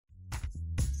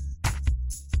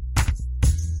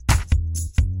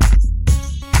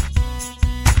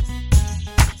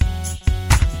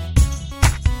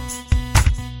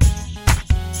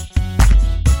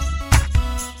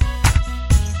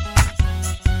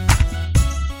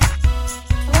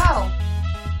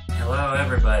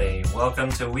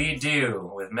Welcome to We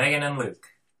Do with Megan and Luke.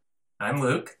 I'm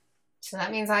Luke. So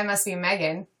that means I must be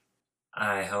Megan.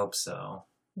 I hope so.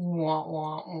 Wah,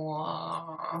 wah,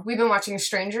 wah. We've been watching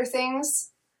Stranger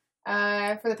Things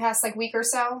for the past week or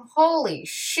so. Holy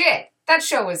shit! That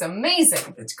show is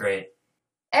amazing. It's great.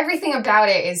 Everything about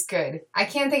it is good. I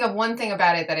can't think of one thing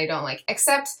about it that I don't like,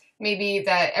 except maybe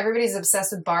that everybody's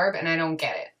obsessed with Barb and I don't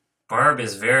get it. Barb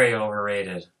is very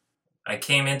overrated. I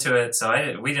came into it,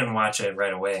 so we didn't watch it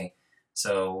right away.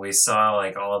 So we saw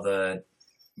all the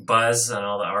buzz and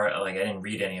all the art. I didn't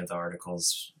read any of the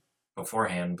articles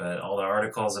beforehand, but all the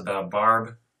articles about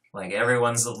Barb,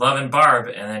 everyone's loving Barb,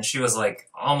 and then she was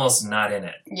almost not in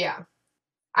it. Yeah.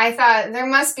 I thought there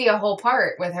must be a whole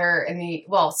part with her in the,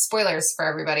 spoilers for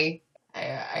everybody.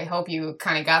 I hope you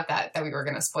kind of got that we were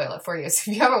going to spoil it for you.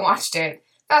 So if you haven't watched it,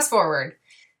 fast forward.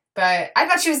 But I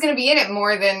thought she was going to be in it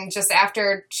more than just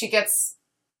after she gets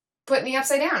put in the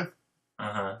Upside Down.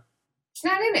 Uh-huh. She's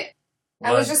not in it.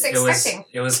 I was just expecting.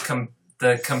 It was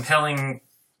the compelling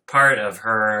part of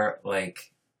her,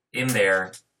 in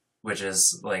there, which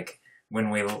is, when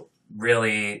we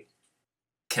really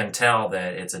can tell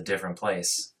that it's a different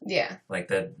place. Yeah.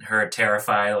 That her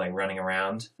terrified, running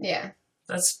around. Yeah.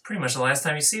 That's pretty much the last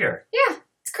time you see her. Yeah,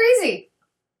 it's crazy.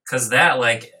 Because that,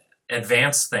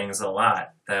 advanced things a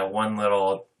lot. That one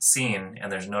little scene,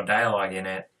 and there's no dialogue in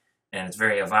it, and it's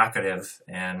very evocative,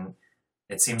 and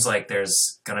it seems like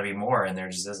there's going to be more, and there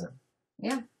just isn't.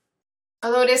 Yeah.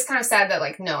 Although it is kind of sad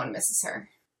that, no one misses her.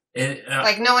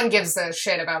 No one gives a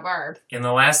shit about Barb. In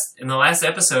the last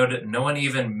episode, no one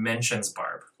even mentions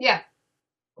Barb. Yeah.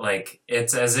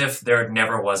 It's as if there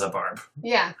never was a Barb.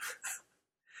 Yeah.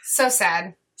 So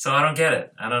sad. So I don't get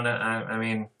it. I don't know. I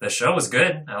mean, the show was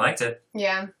good. I liked it.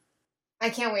 Yeah. I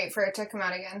can't wait for it to come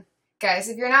out again. Guys,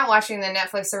 if you're not watching the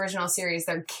Netflix original series,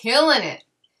 they're killing it.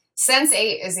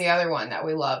 Sense8 is the other one that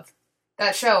we love.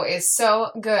 That show is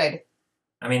so good.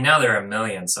 I mean, now there are a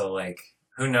million, so,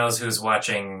 who knows who's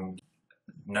watching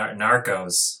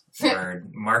Narcos or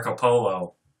Marco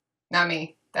Polo. Not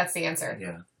me. That's the answer.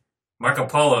 Yeah. Marco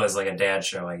Polo is a dad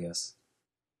show, I guess.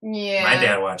 Yeah. My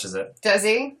dad watches it. Does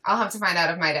he? I'll have to find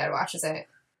out if my dad watches it.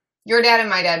 Your dad and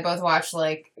my dad both watch,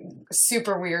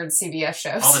 super weird CBS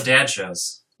shows. All the dad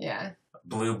shows. Yeah.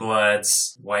 Blue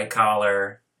Bloods, White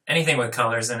Collar, anything with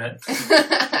colors in it.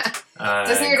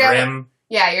 Doesn't your dad? Grimm.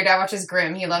 Yeah, your dad watches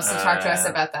Grimm. He loves to talk to us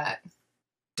about that.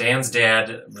 Dan's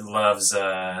dad loves,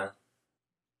 I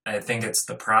think it's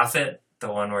The Prophet,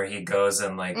 the one where he goes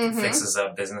and, fixes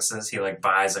up businesses. He,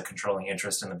 buys a controlling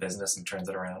interest in the business and turns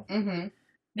it around. Mm-hmm.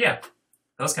 Yeah.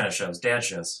 Those kind of shows. Dad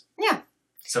shows. Yeah.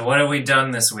 So what have we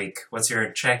done this week? What's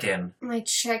your check-in? My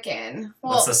check-in.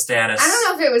 Well, what's the status? I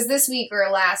don't know if it was this week or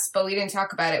last, but we didn't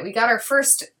talk about it. We got our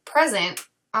first present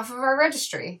off of our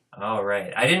registry. Oh,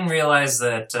 right. I didn't realize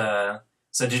that...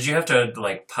 So did you have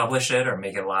to, publish it or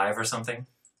make it live or something?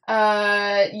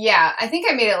 Yeah. I think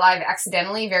I made it live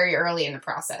accidentally very early in the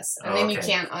process. And then you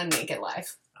can't unmake it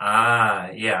live. Ah,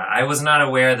 yeah. I was not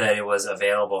aware that it was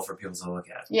available for people to look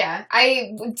at. Yeah.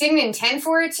 I didn't intend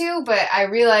for it to, but I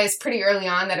realized pretty early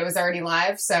on that it was already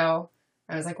live, so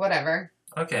I was like, whatever.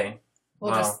 Okay.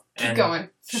 We'll just keep going.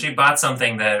 She bought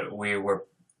something that we were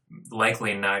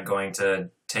likely not going to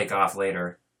take off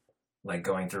later,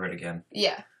 going through it again.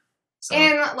 Yeah. So.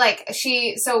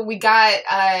 And, so we got,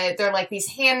 they're these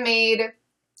handmade,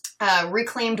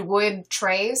 reclaimed wood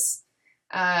trays.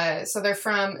 So they're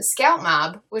from Scout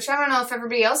Mob, which I don't know if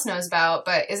everybody else knows about,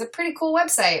 but is a pretty cool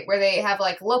website where they have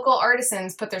local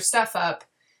artisans put their stuff up.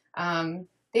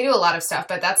 They do a lot of stuff,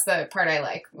 but that's the part I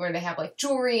like, where they have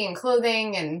jewelry and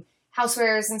clothing and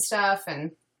housewares and stuff.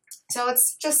 And so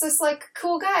it's just this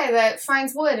cool guy that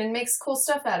finds wood and makes cool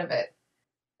stuff out of it.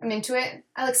 I'm into it.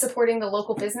 I like supporting the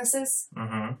local businesses.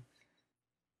 Mm-hmm.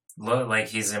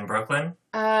 He's in Brooklyn?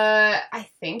 I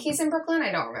think he's in Brooklyn.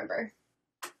 I don't remember.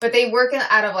 But they work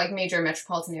out of major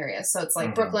metropolitan areas. So it's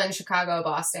Brooklyn, Chicago,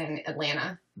 Boston,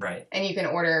 Atlanta. Right. And you can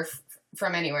order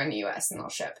from anywhere in the U.S. and they'll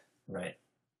ship. Right.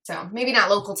 So maybe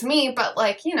not local to me, but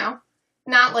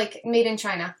not made in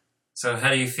China. So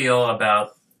how do you feel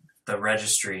about the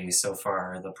registry so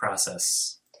far, the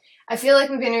process? I feel like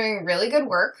we've been doing really good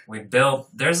work.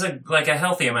 There's a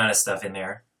healthy amount of stuff in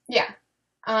there. Yeah.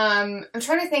 I'm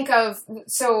trying to think of,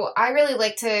 so I really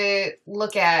like to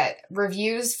look at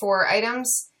reviews for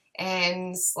items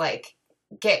and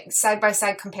get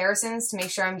side-by-side comparisons to make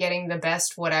sure I'm getting the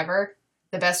best whatever,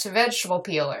 the best vegetable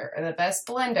peeler or the best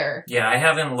blender. Yeah, I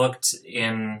haven't looked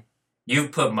in,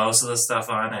 you've put most of the stuff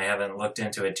on. I haven't looked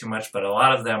into it too much, but a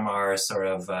lot of them are sort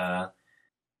of,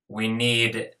 we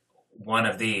need one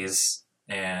of these.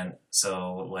 And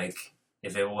so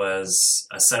if it was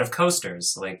a set of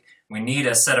coasters. Like, we need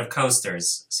a set of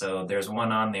coasters, so there's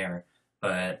one on there.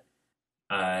 But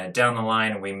down the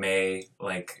line, we may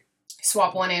like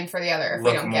swap one in for the other if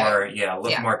we don't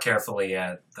get more carefully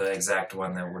at the exact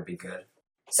one that would be good.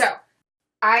 So,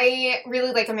 I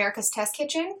really like America's Test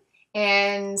Kitchen,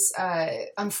 and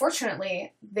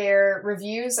unfortunately, their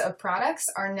reviews of products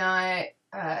are not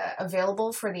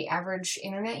available for the average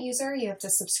internet user. You have to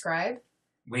subscribe.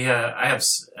 I have,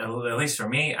 at least for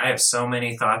me, I have so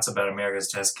many thoughts about America's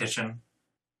Test Kitchen.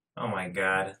 Oh my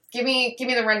God. Give me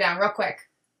the rundown real quick.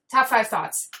 Top 5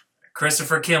 thoughts.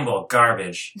 Christopher Kimball,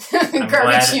 garbage.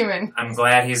 Human. I'm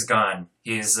glad he's gone.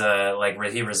 He's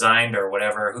he resigned or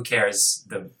whatever. Who cares?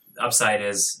 The upside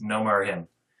is no more him.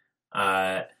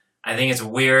 I think it's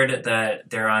weird that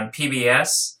they're on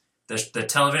PBS. The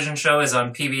television show is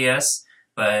on PBS,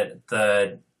 but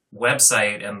the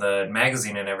website and the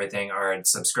magazine and everything are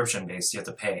subscription based. You have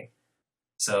to pay.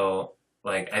 So,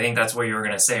 I think that's what you were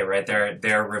gonna say, right?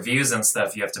 Their reviews and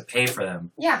stuff, you have to pay for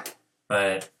them. Yeah.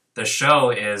 But the show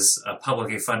is a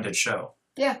publicly funded show.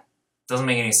 Yeah. Doesn't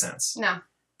make any sense. No.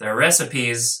 Their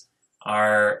recipes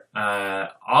are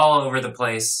all over the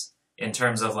place in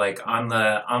terms of on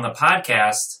the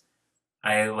podcast.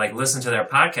 I listen to their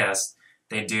podcast.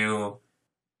 They do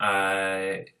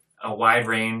a wide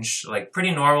range,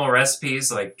 pretty normal recipes.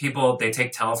 They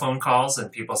take telephone calls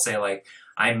and people say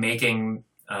I'm making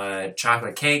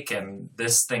chocolate cake and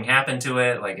this thing happened to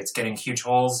it. It's getting huge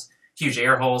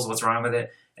air holes. What's wrong with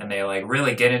it? And they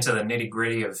really get into the nitty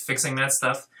gritty of fixing that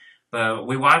stuff. But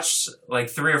we watched 3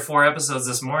 or 4 episodes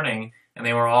this morning, and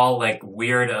they were all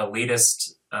weird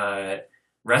elitist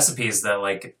recipes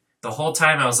that the whole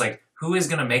time I was like, who is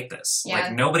going to make this?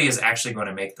 Yeah. Nobody is actually going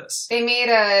to make this. They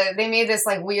made this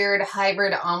weird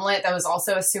hybrid omelet that was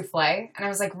also a souffle, and I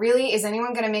was like, really? Is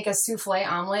anyone going to make a souffle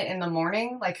omelet in the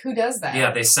morning? Who does that?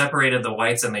 Yeah, they separated the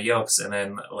whites and the yolks, and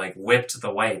then whipped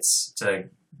the whites to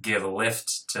give a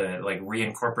lift to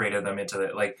reincorporated them into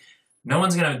the no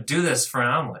one's gonna do this for an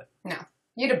omelet. No,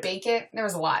 you had to bake it. There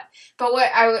was a lot. But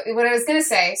what I was gonna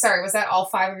say, sorry, was that all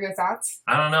 5 of your thoughts?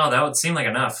 I don't know. That would seem like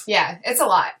enough. Yeah, it's a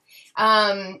lot.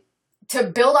 To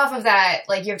build off of that,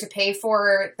 you have to pay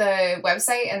for the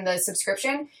website and the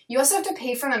subscription. You also have to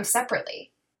pay for them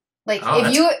separately.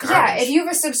 If you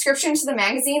have a subscription to the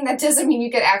magazine, that doesn't mean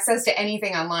you get access to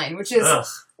anything online, which is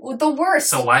the worst.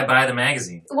 So why buy the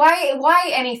magazine?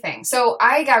 Why anything? So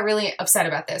I got really upset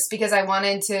about this because I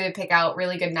wanted to pick out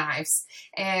really good knives.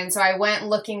 And so I went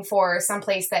looking for some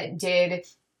place that did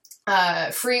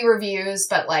free reviews,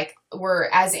 but were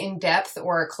as in-depth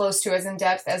or close to as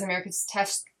in-depth as America's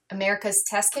Test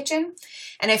Kitchen.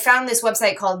 And I found this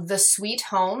website called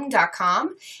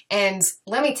thesweethome.com. And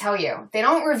let me tell you, they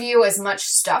don't review as much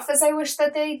stuff as I wish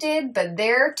that they did, but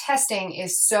their testing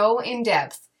is so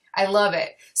in-depth. I love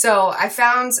it. So I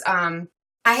found,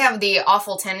 I have the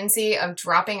awful tendency of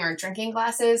dropping our drinking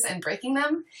glasses and breaking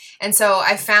them. And so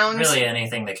I found... Really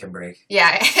anything that can break.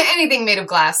 Yeah, anything made of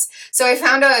glass. So I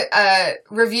found a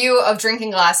review of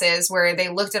drinking glasses where they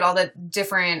looked at all the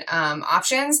different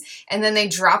options, and then they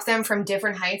dropped them from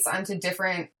different heights onto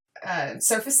different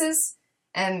surfaces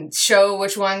and show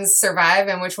which ones survive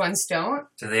and which ones don't.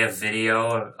 Do they have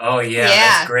video? Oh, yeah,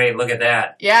 that's great. Look at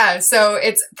that. Yeah, so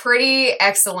it's pretty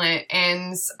excellent.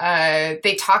 And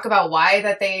they talk about why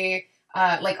that they,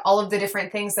 all of the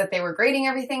different things that they were grading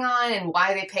everything on and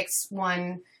why they picked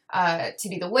one to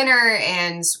be the winner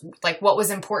and, what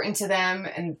was important to them.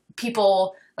 And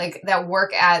people, that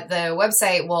work at the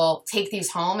website will take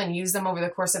these home and use them over the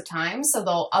course of time. So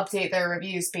they'll update their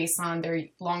reviews based on their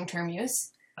long-term use.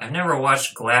 I've never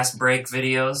watched glass break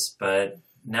videos, but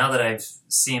now that I've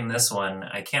seen this one,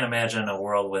 I can't imagine a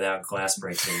world without glass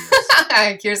break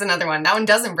videos. Here's another one. That one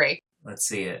doesn't break. Let's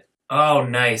see it. Oh,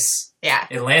 nice. Yeah.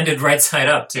 It landed right side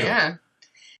up, too. Yeah.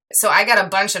 So I got a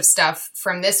bunch of stuff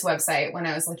from this website when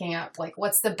I was looking up,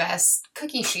 what's the best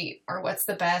cookie sheet or what's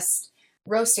the best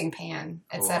roasting pan,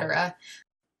 etc.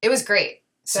 It was great.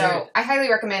 So I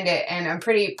highly recommend it, and I'm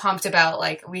pretty pumped about,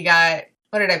 we got...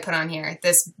 What did I put on here?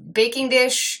 This baking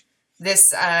dish,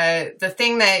 this, the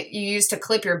thing that you use to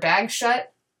clip your bag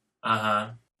shut.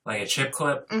 Uh-huh. Like a chip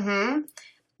clip? Mm-hmm.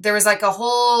 There was a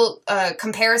whole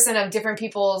comparison of different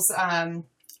people's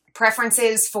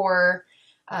preferences for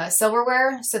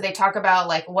silverware. So they talk about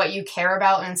what you care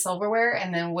about in silverware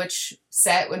and then which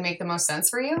set would make the most sense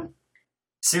for you.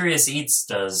 Serious Eats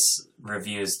does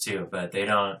reviews too, but they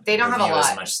don't have a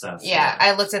lot. As much stuff. Yeah,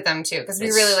 I looked at them too because we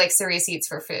really like Serious Eats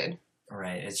for food.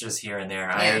 Right, it's just here and there.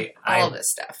 Yeah, all of this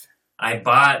stuff. I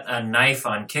bought a knife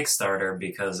on Kickstarter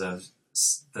because of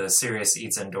the Serious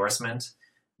Eats endorsement,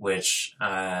 which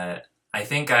I I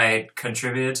think I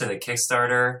contributed to the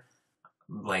Kickstarter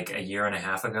like a year and a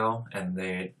half ago, and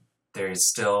they're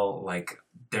still like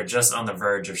they're just on the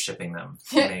verge of shipping them.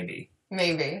 Maybe.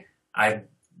 Maybe.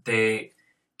 They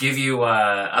give you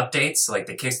updates, like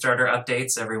the Kickstarter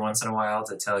updates, every once in a while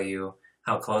to tell you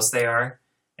how close they are,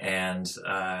 and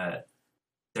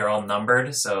they're all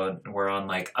numbered. So we're on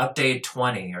like update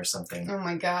 20 or something. Oh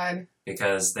my god!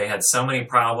 Because they had so many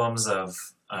problems of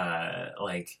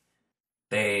like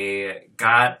they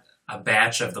got a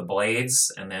batch of the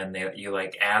blades, and then you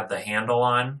like add the handle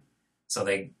on. So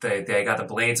they got the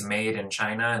blades made in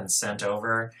China and sent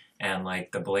over, and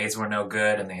like the blades were no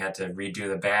good, and they had to redo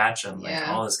the batch and like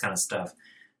all this kind of stuff.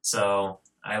 So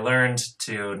I learned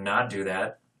to not do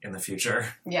that in the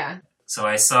future. Yeah. So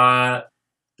I saw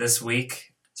this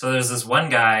week. So there's this one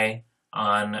guy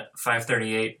on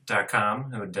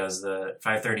 538.com who does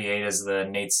 538 is the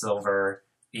Nate Silver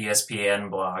ESPN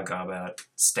blog about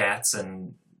stats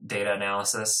and data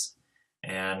analysis.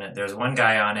 And there's one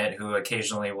guy on it who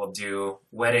occasionally will do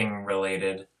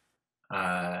wedding-related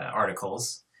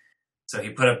articles. So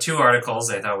he put up 2 articles.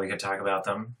 I thought we could talk about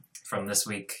them from this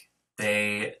week.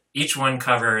 Each one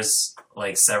covers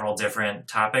like several different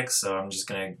topics. So I'm just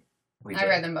gonna. I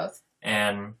read them both.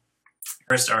 And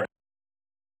first article.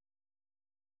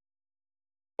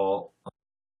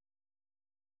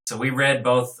 So we read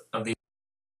both of these.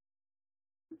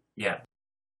 Yeah.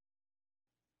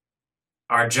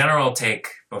 Our general take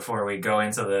before we go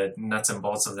into the nuts and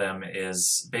bolts of them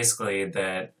is basically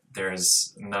that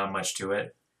there's not much to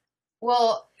it.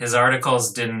 Well, his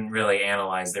articles didn't really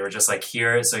analyze. They were just like,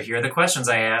 here are the questions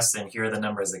I asked, and here are the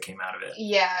numbers that came out of it.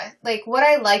 Yeah. Like, what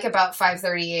I like about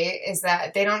 538 is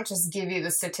that they don't just give you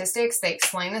the statistics, they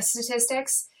explain the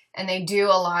statistics, and they do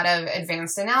a lot of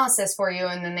advanced analysis for you,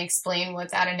 and then they explain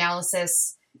what that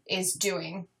analysis is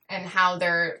doing and how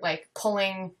they're, like,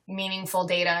 pulling meaningful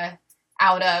data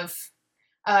out of,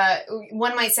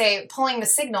 one might say, pulling the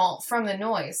signal from the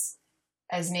noise,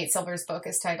 as Nate Silver's book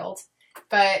is titled.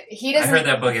 But he doesn't. I heard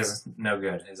that book is no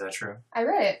good. Is that true? I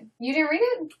read it. You didn't read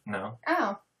it? No.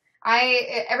 Oh.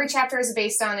 Every chapter is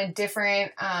based on a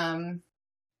different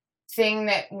thing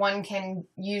that one can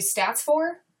use stats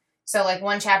for. So, like,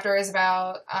 one chapter is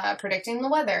about predicting the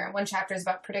weather. One chapter is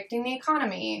about predicting the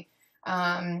economy.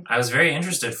 I was very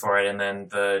interested for it, and then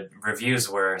the reviews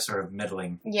were sort of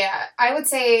middling. Yeah, I would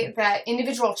say that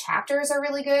individual chapters are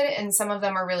really good, and some of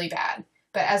them are really bad.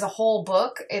 But as a whole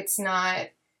book, it's not.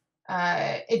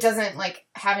 It doesn't like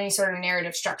have any sort of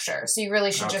narrative structure, so you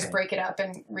really should just break it up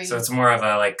and read. So it's more of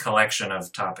a like collection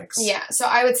of topics. Yeah, so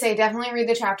I would say definitely read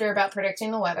the chapter about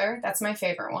predicting the weather. That's my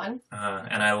favorite one.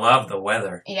 And I love the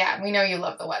weather. Yeah, we know you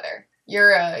love the weather.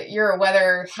 You're a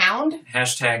weather hound.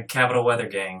 Hashtag Capital Weather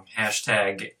Gang.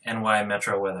 Hashtag NY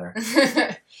Metro Weather.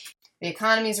 The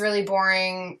economy's really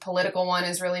boring. Political one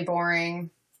is really boring,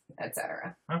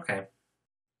 etc. Okay.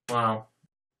 Well,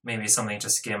 maybe something to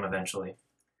skim eventually.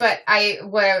 But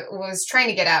what I was trying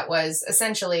to get at was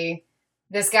essentially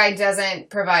this guy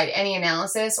doesn't provide any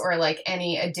analysis or like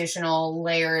any additional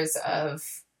layers of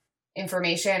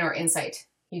information or insight.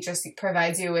 He just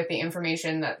provides you with the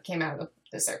information that came out of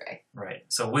the survey. Right.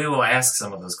 So we will ask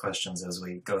some of those questions as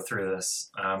we go through this.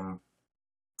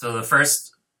 So the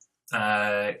first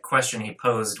question he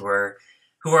posed were,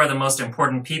 who are the most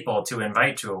important people to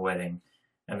invite to a wedding?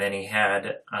 And then he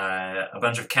had a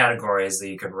bunch of categories that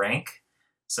you could rank.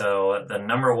 So the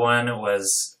number 1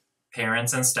 was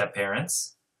parents and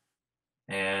step-parents,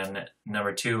 and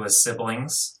number 2 was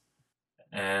siblings,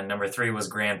 and number 3 was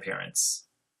grandparents.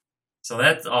 So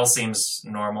that all seems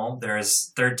normal.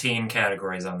 There's 13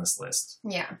 categories on this list.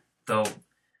 Yeah.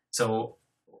 So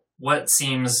what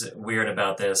seems weird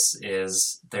about this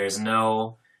is there's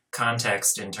no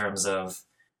context in terms of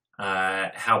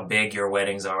how big your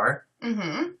weddings are.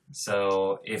 Mm-hmm.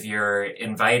 So if you're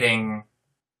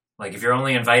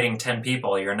only inviting 10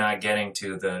 people, you're not getting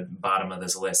to the bottom of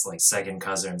this list, like second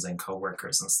cousins and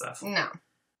coworkers and stuff. No.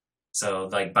 So,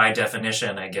 like, by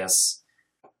definition, I guess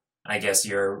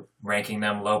you're ranking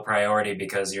them low priority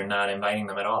because you're not inviting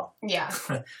them at all. Yeah.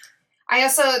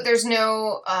 There's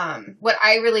no, what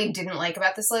I really didn't like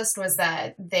about this list was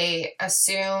that they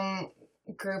assume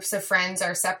groups of friends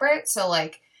are separate. So,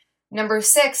 like, number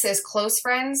 6 is close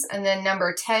friends, and then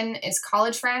number 10 is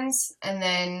college friends, and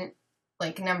then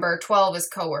like number 12 is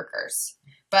coworkers.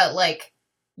 But like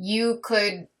you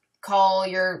could call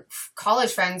your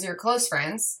college friends your close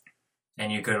friends.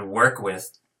 And you could work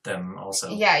with them also.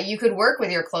 Yeah, you could work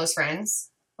with your close friends.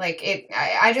 Like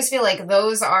I just feel like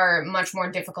those are much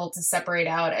more difficult to separate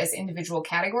out as individual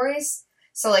categories.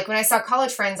 So like when I saw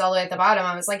college friends all the way at the bottom,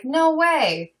 I was like, no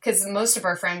way, because most of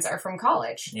our friends are from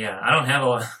college. Yeah, I don't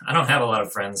have a lot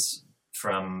of friends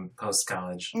from post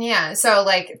college. Yeah, so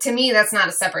like to me, that's not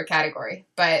a separate category.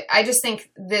 But I just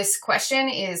think this question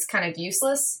is kind of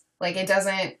useless. Like it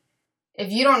doesn't.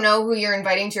 If you don't know who you're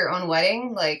inviting to your own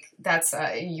wedding, like that's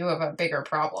you have a bigger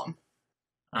problem.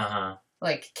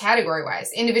 Like category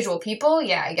wise, individual people,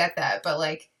 yeah, I get that, but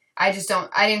like I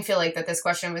didn't feel like that this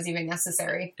question was even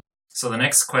necessary. So the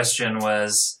next question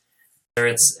was whether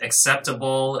it's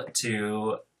acceptable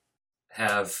to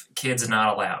have kids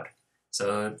not allowed.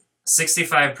 So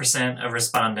 65% of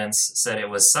respondents said it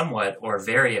was somewhat or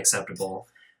very acceptable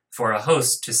for a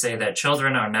host to say that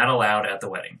children are not allowed at the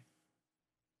wedding,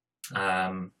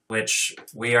 which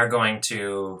we are going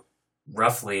to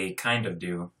roughly kind of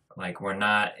do. Like, we're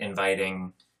not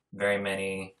inviting very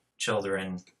many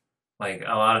children. Like,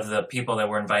 a lot of the people that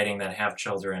we're inviting that have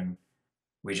children,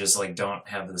 we just, like, don't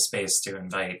have the space to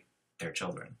invite their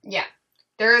children. Yeah.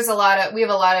 We have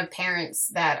a lot of parents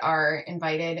that are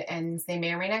invited and they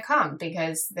may or may not come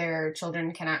because their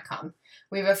children cannot come.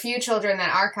 We have a few children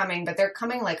that are coming, but they're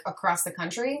coming, like, across the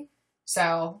country.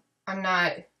 So I'm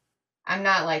not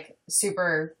like,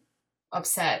 super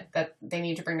upset that they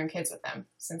need to bring their kids with them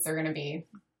since they're going to be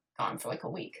gone for like a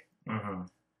week. Mm-hmm.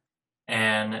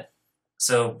 And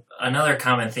so another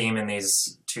common theme in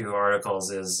these two articles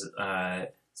is,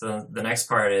 so the next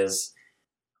part is,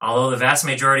 although the vast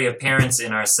majority of parents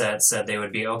in our set said they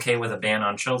would be okay with a ban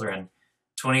on children,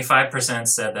 25%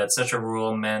 said that such a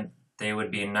rule meant they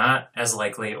would be not as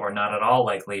likely or not at all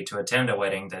likely to attend a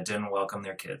wedding that didn't welcome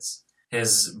their kids.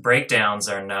 His breakdowns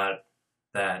are not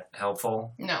that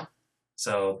helpful. No.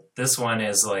 So this one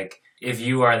is like, if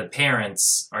you are the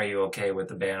parents, are you okay with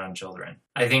the ban on children?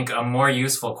 I think a more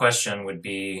useful question would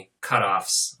be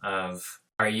cutoffs of,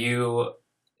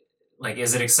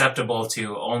 is it acceptable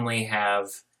to only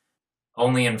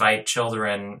invite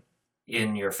children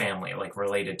in your family, like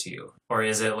related to you? Or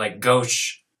is it like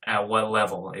gauche at what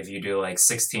level if you do like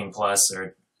 16 plus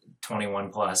or 21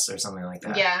 plus or something like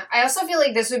that? Yeah. I also feel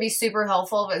like this would be super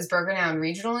helpful if it was broken down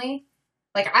regionally.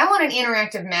 Like, I want an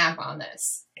interactive map on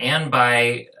this. And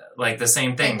by, like, the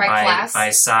same thing, like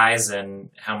by size and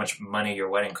how much money your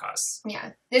wedding costs.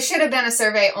 Yeah. This should have been a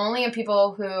survey only of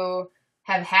people who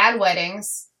have had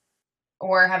weddings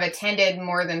or have attended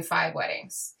more than 5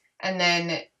 weddings. And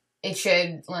then it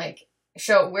should, like,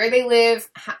 show where they live,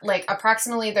 like,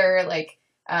 approximately their, like,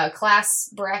 class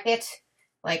bracket,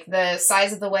 like, the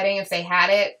size of the wedding if they had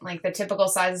it, like, the typical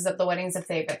sizes of the weddings if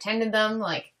they've attended them,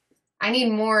 like,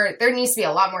 there needs to be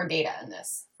a lot more data in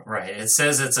this. Right. It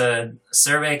says it's a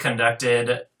survey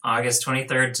conducted August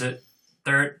 23rd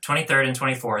and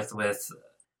 24th with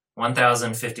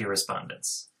 1,050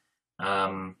 respondents.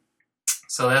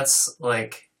 So that's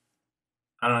like,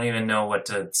 I don't even know what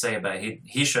to say about it.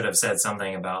 He should have said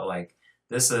something about like,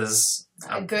 this is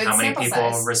a good how many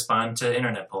people size. Respond to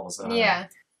internet polls. Yeah.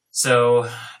 So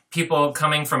people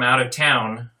coming from out of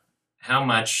town, how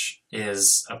much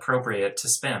is appropriate to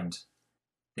spend?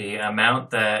 The amount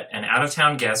that an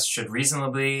out-of-town guest should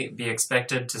reasonably be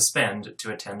expected to spend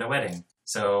to attend a wedding.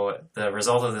 So the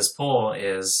result of this poll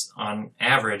is, on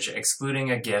average, excluding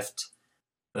a gift,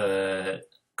 the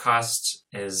cost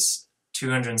is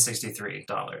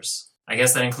 $263. I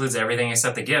guess that includes everything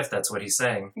except the gift. That's what he's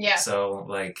saying. Yeah. So,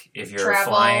 like, if you're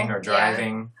Travel, flying or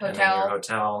driving, yeah. and then your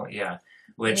hotel, yeah.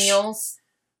 Which, meals.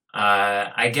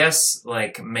 I guess,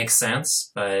 like, makes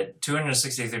sense, but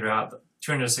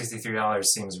 $263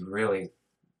 seems really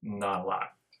not a lot.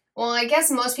 Well, I guess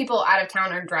most people out of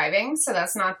town are driving, so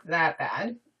that's not that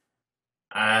bad.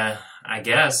 I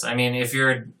guess. I mean,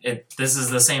 this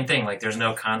is the same thing. Like, there's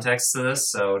no context to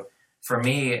this. So for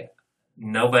me,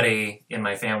 nobody in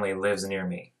my family lives near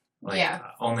me. Like, yeah.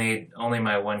 Only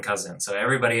my one cousin. So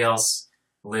everybody else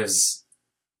lives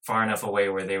far enough away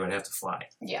where they would have to fly.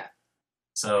 Yeah.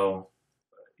 So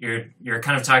you're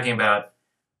kind of talking about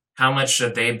how much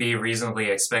should they be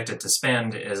reasonably expected to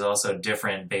spend is also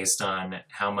different based on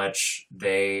how much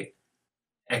they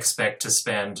expect to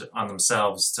spend on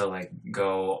themselves to like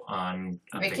go on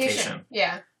a vacation.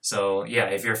 Yeah. So yeah,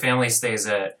 if your family stays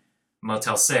at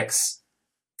Motel 6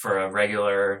 for a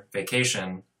regular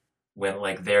vacation when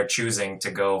like they're choosing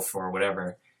to go for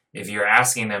whatever, if you're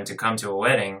asking them to come to a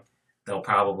wedding, they'll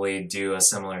probably do a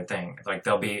similar thing. Like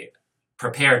they'll be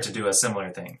prepared to do a similar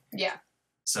thing. Yeah.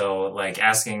 So, like,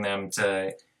 asking them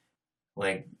to,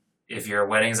 like, if your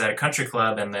wedding's at a country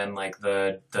club and then, like,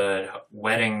 the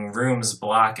wedding rooms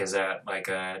block is at, like,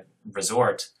 a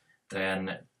resort,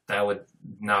 then that would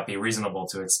not be reasonable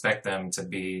to expect them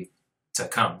to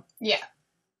come. Yeah.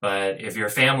 But if your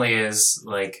family is,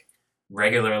 like,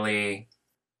 regularly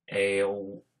a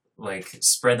like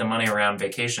spread the money around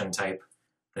vacation type,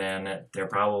 then they're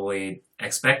probably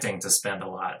expecting to spend a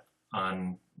lot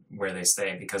on where they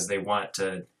stay because they want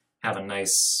to have a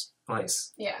nice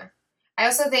place. Yeah. I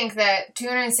also think that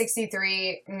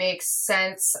 263 makes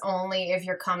sense only if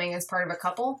you're coming as part of a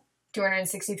couple,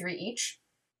 263 each.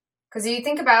 Because you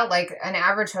think about like an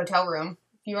average hotel room,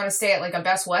 if you want to stay at like a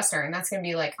Best Western, that's going to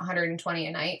be like 120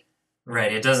 a night.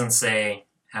 Right. It doesn't say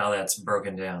how that's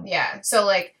broken down. Yeah. So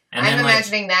like And I'm then,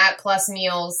 imagining that plus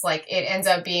meals, like it ends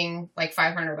up being like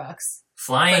 $500 for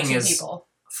flying two is people.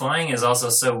 flying is also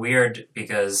so weird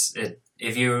because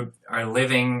if you are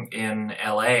living in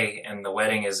LA and the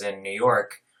wedding is in New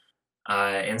York,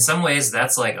 in some ways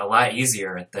that's like a lot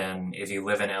easier than if you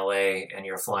live in LA and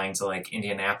you're flying to like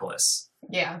Indianapolis.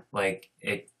 Yeah. Like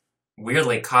it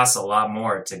weirdly costs a lot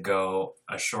more to go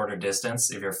a shorter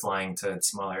distance if you're flying to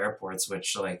smaller airports,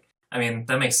 which like, I mean,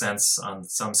 that makes sense on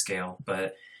some scale,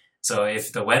 but so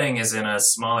if the wedding is in a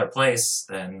smaller place,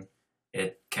 then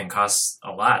it can cost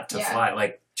a lot to fly.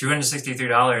 Like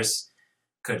 $263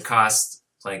 could cost,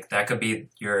 like that could be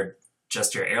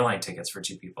just your airline tickets for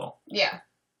two people. Yeah.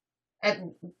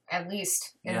 At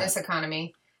least in this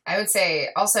economy. I would say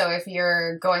also if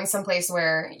you're going someplace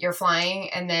where you're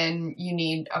flying and then you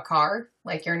need a car,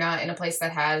 like you're not in a place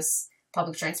that has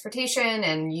public transportation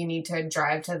and you need to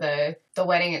drive to the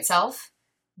wedding itself,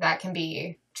 that can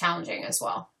be challenging as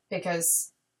well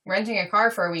because renting a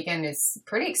car for a weekend is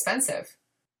pretty expensive.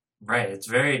 Right. It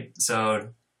really,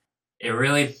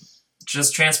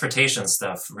 just transportation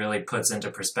stuff really puts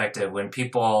into perspective when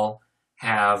people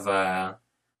have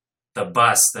the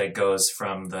bus that goes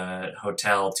from the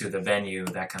hotel to the venue,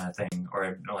 that kind of thing,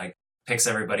 or like picks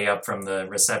everybody up from the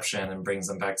reception and brings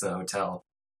them back to the hotel.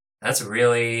 That's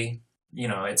really,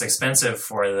 it's expensive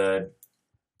for the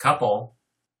couple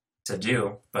to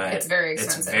do, but it's very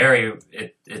expensive.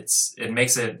 It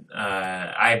makes it,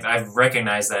 I've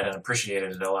recognized that and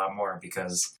appreciated it a lot more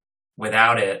because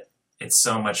without it, it's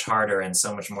so much harder and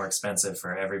so much more expensive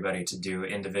for everybody to do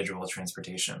individual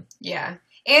transportation. Yeah.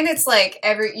 And it's like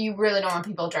you really don't want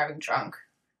people driving drunk.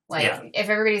 Like if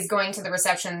everybody's going to the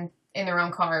reception in their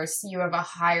own cars, you have a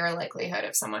higher likelihood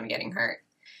of someone getting hurt.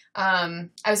 I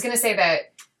was going to say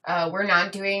that we're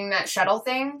not doing that shuttle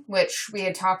thing, which we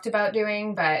had talked about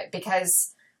doing, but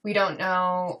because we don't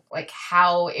know like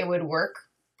how it would work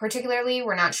particularly,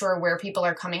 we're not sure where people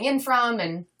are coming in from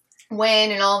and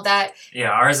when and all of that.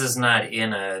 Yeah, ours is not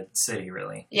in a city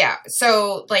really. Yeah,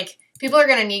 so like people are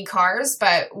going to need cars,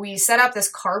 but we set up this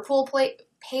carpool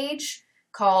page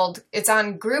it's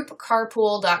on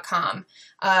groupcarpool.com,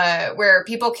 where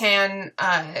people can,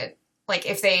 like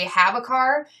if they have a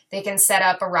car, they can set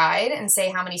up a ride and say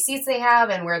how many seats they have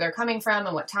and where they're coming from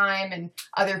and what time, and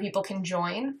other people can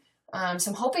join.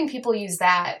 So I'm hoping people use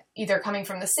that either coming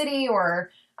from the city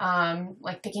or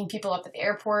like picking people up at the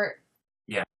airport.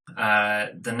 Yeah.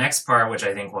 The next part, which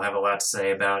I think we'll have a lot to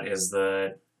say about, is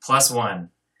the +1.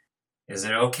 Is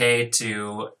it okay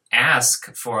to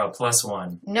ask for a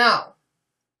 +1? No.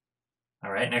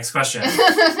 All right, next question.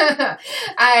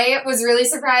 I was really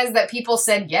surprised that people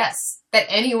said yes, that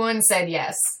anyone said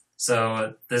yes.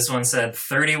 So this one said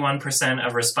 31%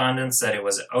 of respondents said it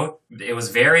was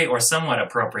very or somewhat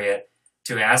appropriate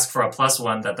to ask for a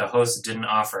 +1 that the host didn't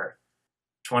offer.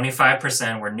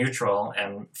 25% were neutral,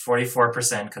 and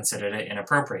 44% considered it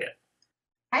inappropriate.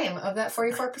 I am of that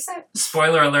 44%.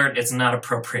 Spoiler alert, it's not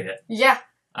appropriate. Yeah.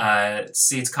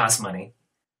 Seats cost money.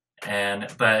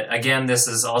 But again, this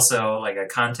is also like a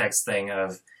context thing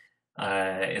of,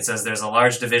 it says there's a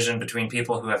large division between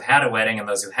people who have had a wedding and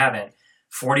those who haven't.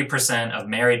 40% of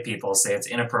married people say it's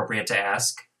inappropriate to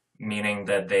ask, meaning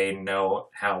that they know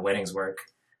how weddings work.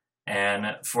 And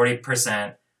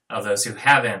 40% of those who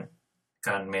haven't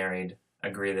gotten married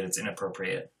agree that it's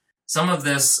inappropriate. Some of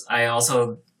this I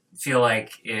also feel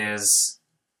like is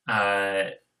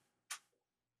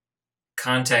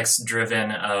context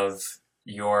driven of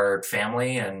your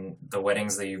family and the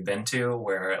weddings that you've been to,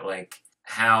 where like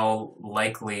how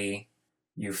likely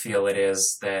you feel it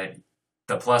is that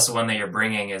the +1 that you're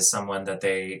bringing is someone that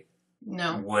they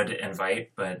would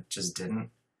invite but just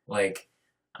didn't. Like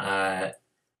the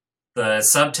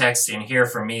subtext in here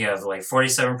for me of like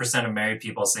 47% of married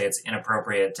people say it's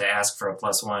inappropriate to ask for a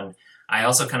 +1. I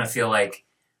also kind of feel like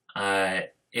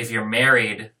if you're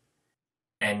married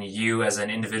and you as an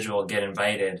individual get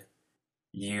invited,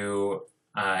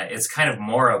 it's kind of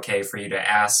more okay for you to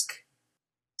ask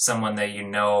someone that you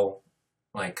know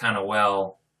like kind of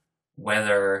well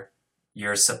whether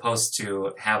you're supposed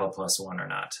to have a +1 or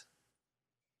not,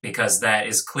 because that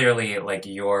is clearly like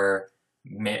your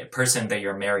person that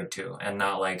you're married to, and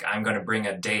not like, I'm going to bring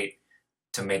a date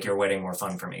to make your wedding more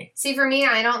fun for me. See, for me,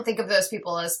 I don't think of those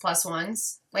people as plus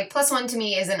ones. Like, plus one to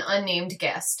me is an unnamed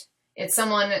guest. It's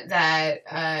someone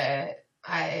that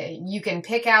you can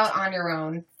pick out on your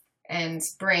own and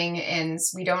bring, and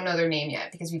we don't know their name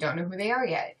yet because we don't know who they are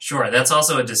yet. Sure, that's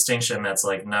also a distinction that's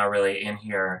like not really in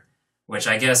here, which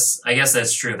I guess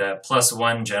that's true, that plus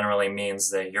one generally means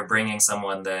that you're bringing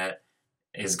someone that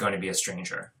is going to be a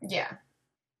stranger. Yeah.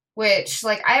 Which,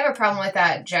 like, I have a problem with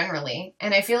that generally,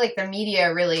 and I feel like the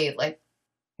media really, like,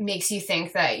 makes you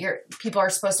think that people are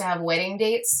supposed to have wedding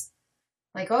dates.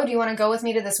 Like, oh, do you want to go with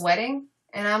me to this wedding?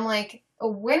 And I'm like,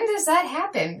 when does that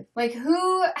happen? Like,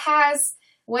 who has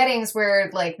weddings where,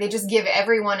 like, they just give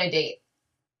everyone a date?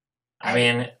 I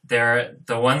mean, they're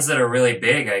the ones that are really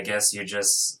big, I guess you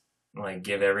just, like,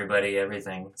 give everybody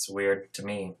everything. It's weird to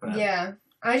me. But. Yeah.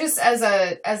 I just, as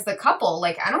the couple,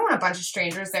 like, I don't want a bunch of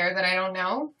strangers there that I don't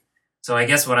know. So I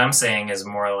guess what I'm saying is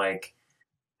more like,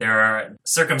 there are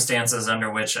circumstances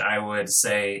under which I would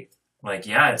say, like,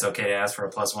 yeah, it's okay to ask for a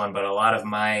plus one, but a lot of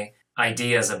my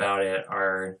ideas about it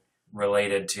are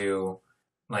related to,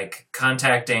 like,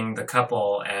 contacting the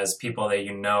couple as people that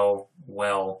you know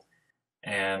well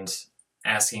and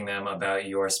asking them about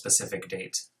your specific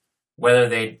date, whether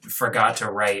they forgot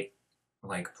to write,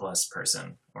 like, plus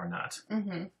person or not.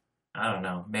 Mm-hmm. I don't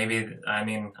know. Maybe, I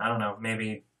don't know.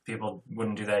 Maybe people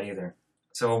wouldn't do that either.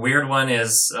 So a weird one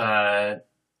is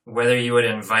whether you would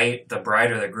invite the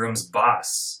bride or the groom's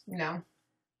boss. No.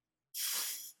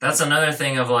 That's another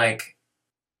thing of, like...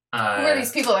 who are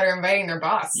these people that are inviting their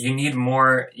boss? You need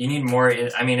more...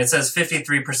 I mean, it says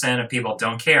 53% of people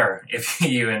don't care if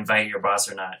you invite your boss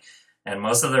or not. And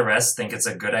most of the rest think it's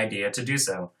a good idea to do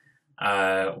so.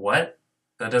 What?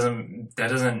 That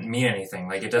doesn't mean anything.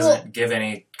 Like, it doesn't give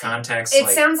any context. It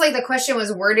sounds like the question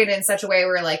was worded in such a way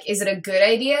where, like, is it a good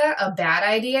idea, a bad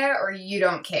idea, or you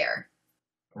don't care?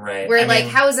 Right. Where,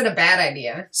 how is it a bad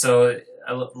idea? So,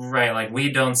 right, like,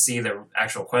 we don't see the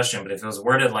actual question, but if it was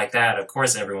worded like that, of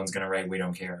course everyone's going to write, we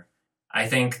don't care. I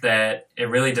think that it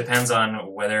really depends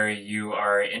on whether you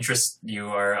are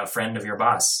a friend of your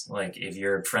boss, like, if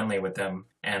you're friendly with them,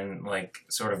 and, like,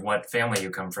 sort of what family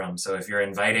you come from. So if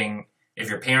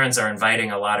your parents are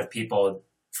inviting a lot of people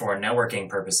for networking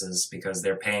purposes because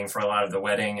they're paying for a lot of the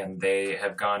wedding and they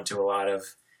have gone to a lot of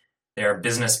their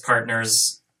business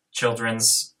partners'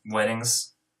 children's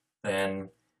weddings, then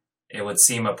it would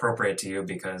seem appropriate to you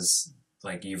because,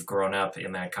 like, you've grown up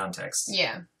in that context.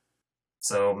 Yeah.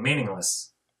 So,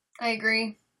 meaningless. I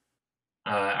agree.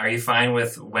 Are you fine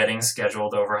with weddings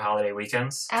scheduled over holiday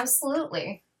weekends?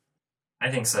 Absolutely. I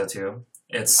think so, too.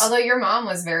 Although your mom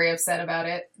was very upset about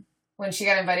it when she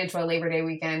got invited to a Labor Day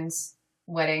weekend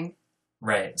wedding.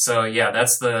 Right. So, yeah,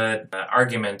 that's the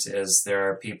argument, is there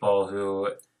are people who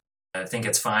think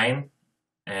it's fine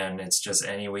and it's just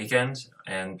any weekend,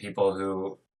 and people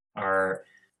who are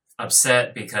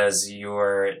upset because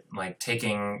you're, like,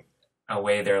 taking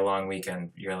away their long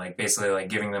weekend. You're, like, basically, like,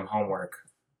 giving them homework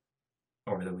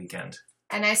over the weekend.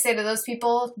 And I say to those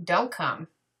people, don't come.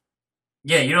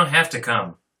 Yeah, you don't have to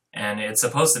come. And it's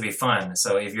supposed to be fun.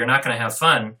 So if you're not going to have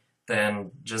fun,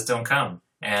 then just don't come.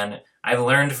 And I've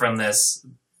learned from this,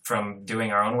 from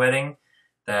doing our own wedding,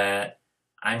 that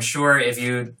I'm sure if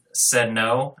you said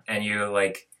no and you,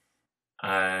 like,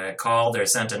 called or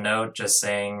sent a note just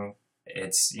saying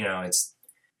it's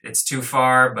too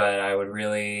far, but I would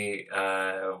really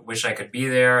wish I could be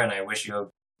there, and I wish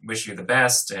you the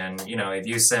best, and, you know, if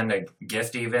you send a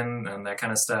gift even and that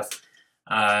kind of stuff,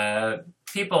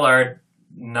 people are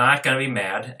not going to be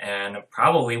mad and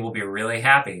probably will be really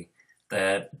happy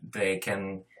that they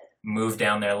can move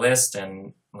down their list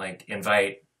and, like,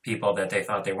 invite people that they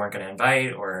thought they weren't going to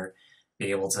invite, or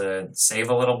be able to save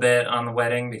a little bit on the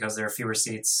wedding because there are fewer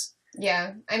seats.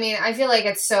 Yeah. I mean, I feel like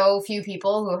it's so few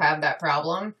people who have that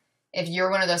problem. If you're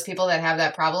one of those people that have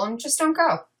that problem, just don't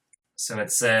go. So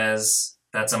it says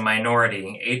that's a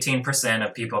minority. 18%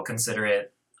 of people consider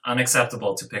it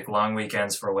unacceptable to pick long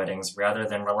weekends for weddings rather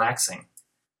than relaxing.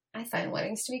 I find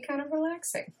weddings to be kind of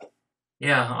relaxing.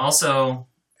 Yeah, also...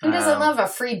 Who doesn't love a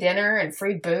free dinner and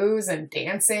free booze and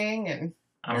dancing? And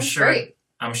I'm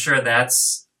sure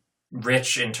that's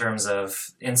rich in terms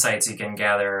of insights you can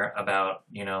gather about,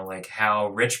 you know, like, how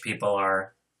rich people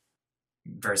are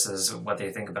versus what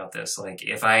they think about this. Like,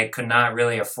 if I could not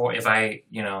really afford, if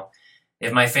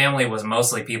my family was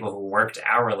mostly people who worked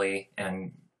hourly,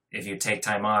 and if you take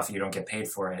time off, you don't get paid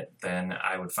for it, then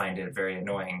I would find it very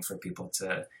annoying for people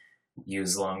to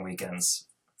use long weekends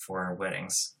for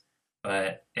weddings.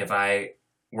 But if I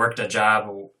worked a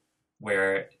job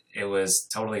where it was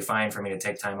totally fine for me to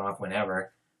take time off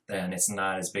whenever, then it's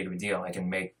not as big of a deal. I can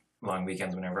make long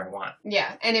weekends whenever I want.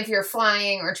 Yeah. And if you're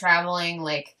flying or traveling,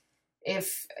 like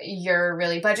if you're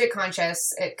really budget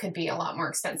conscious, it could be a lot more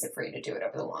expensive for you to do it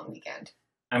over the long weekend.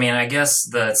 I mean, I guess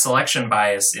the selection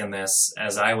bias in this,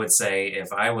 as I would say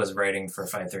if I was writing for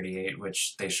 538,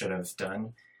 which they should have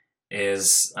done,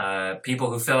 is people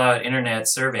who fill out internet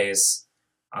surveys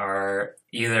are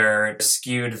either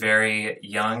skewed very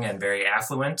young and very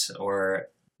affluent or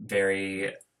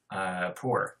very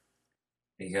poor.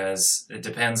 Because it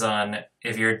depends on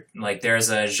if you're, like, there's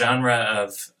a genre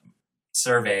of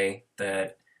survey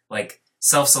that, like,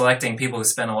 self-selecting people who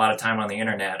spend a lot of time on the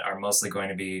internet are mostly going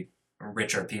to be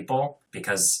richer people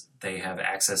because they have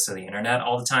access to the internet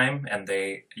all the time and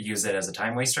they use it as a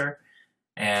time waster.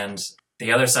 And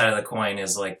the other side of the coin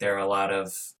is, like, there are a lot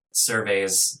of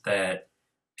surveys that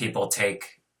people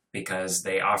take because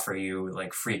they offer you,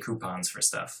 like, free coupons for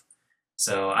stuff.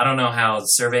 So I don't know how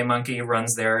SurveyMonkey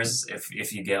runs theirs,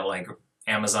 if you get, like,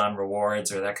 Amazon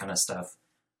rewards or that kind of stuff.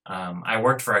 I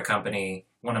worked for a company.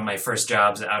 One of my first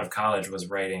jobs out of college was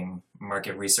writing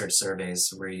market research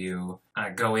surveys where you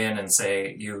go in and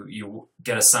say you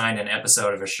get assigned an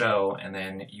episode of a show and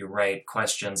then you write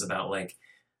questions about, like,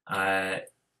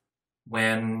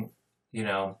 when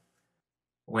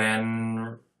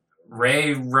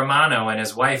Ray Romano and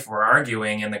his wife were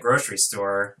arguing in the grocery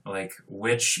store, like,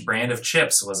 which brand of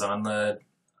chips was on the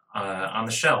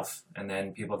shelf, and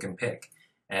then people can pick.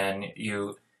 And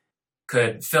you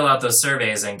could fill out those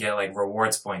surveys and get, like,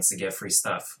 rewards points to get free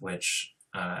stuff, which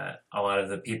a lot of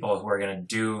the people who are going to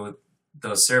do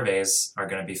those surveys are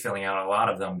going to be filling out a lot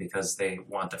of them because they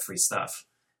want the free stuff.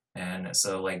 And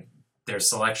so, like, there's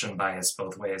selection bias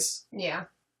both ways. Yeah,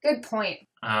 good point.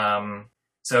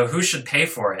 So who should pay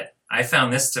for it? I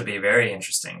found this to be very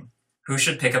interesting. Who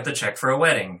should pick up the check for a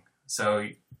wedding? So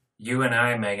you and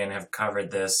I, Megan, have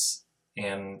covered this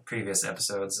in previous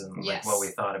episodes and Yes. like what we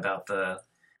thought about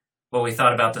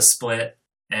the split.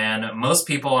 And most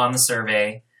people on the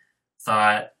survey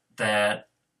thought that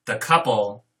the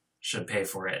couple should pay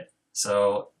for it.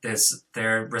 So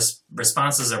their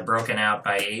responses are broken out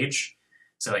by age.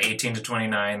 So 18 to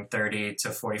 29, 30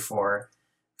 to 44,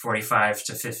 45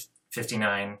 to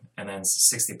 59, and then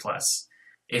 60 plus.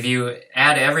 If you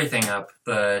add everything up,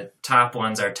 the top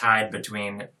ones are tied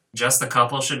between just the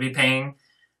couple should be paying,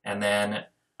 and then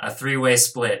a three-way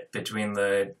split between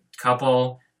the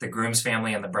couple, the groom's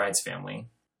family, and the bride's family.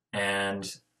 And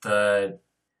the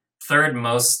third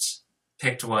most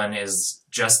picked one is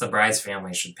just the bride's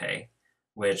family should pay,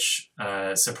 which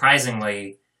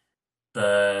surprisingly,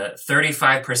 the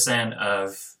 35%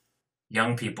 of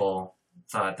young people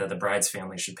thought that the bride's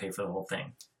family should pay for the whole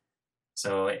thing.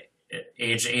 So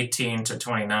age 18 to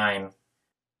 29,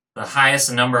 the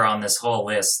highest number on this whole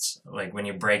list, like when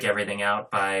you break everything out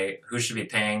by who should be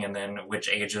paying and then which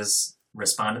ages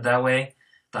responded that way,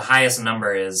 the highest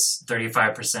number is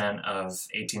 35% of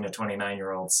 18 to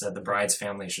 29-year-olds said the bride's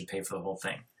family should pay for the whole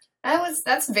thing.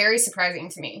 That's very surprising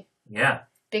to me. Yeah.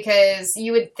 Because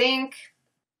you would think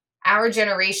our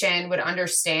generation would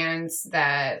understand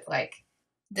that, like,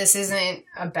 this isn't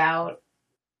about,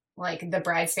 like, the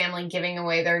bride's family giving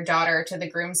away their daughter to the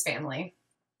groom's family.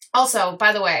 Also,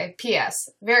 by the way,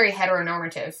 P.S., very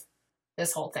heteronormative,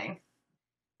 this whole thing.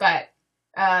 But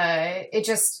it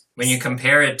just... When you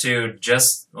compare it to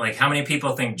just, like, how many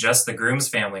people think just the groom's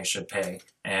family should pay,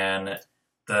 and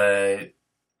the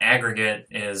aggregate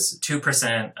is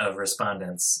 2% of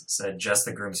respondents said just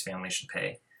the groom's family should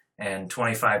pay, and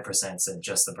 25% said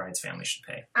just the bride's family should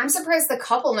pay. I'm surprised the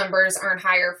couple numbers aren't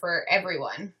higher for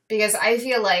everyone, because I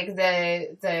feel like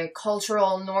the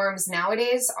cultural norms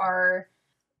nowadays are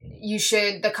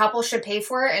the couple should pay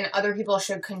for it and other people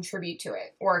should contribute to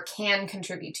it or can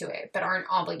contribute to it, but aren't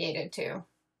obligated to.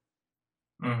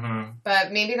 Mm-hmm.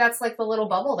 But maybe that's like the little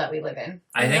bubble that we live in.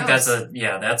 I think that's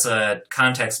a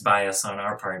context bias on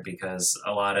our part, because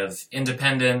a lot of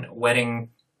independent wedding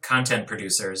content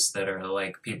producers that are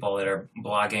like people that are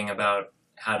blogging about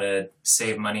how to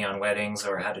save money on weddings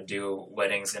or how to do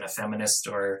weddings in a feminist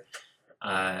or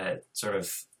sort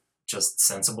of just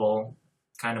sensible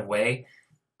kind of way.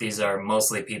 These are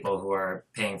mostly people who are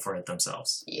paying for it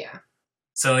themselves. Yeah.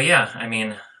 So yeah, I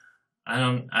mean,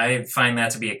 I find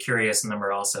that to be a curious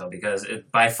number also, because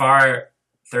by far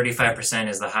 35%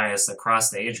 is the highest across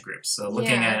the age groups. So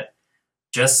looking at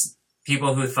just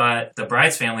people who thought the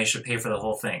bride's family should pay for the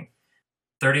whole thing,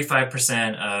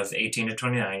 35% of 18 to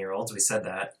 29-year-olds, we said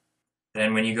that.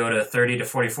 Then when you go to 30 to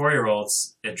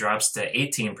 44-year-olds, it drops to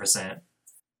 18%.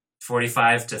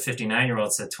 45 to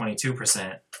 59-year-olds at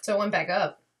 22%. So it went back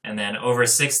up. And then over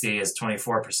 60 is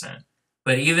 24%.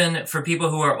 But even for people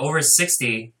who are over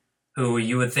 60, who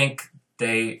you would think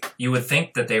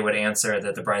that they would answer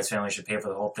that the bride's family should pay for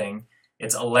the whole thing.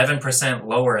 It's 11%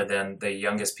 lower than the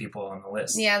youngest people on the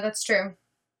list. Yeah, that's true.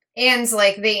 And,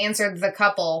 like, they answered the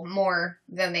couple more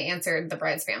than they answered the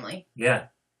bride's family. Yeah.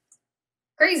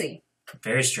 Crazy.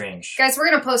 Very strange. Guys, we're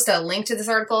going to post a link to this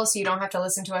article so you don't have to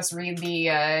listen to us read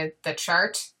the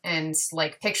chart and,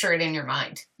 like, picture it in your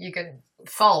mind. You can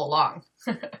follow along.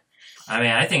 I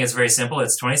mean, I think it's very simple.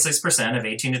 It's 26% of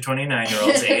 18 to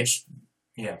 29-year-olds aged...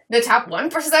 Yeah. The top 1%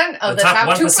 of the top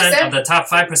 1% 2% of the top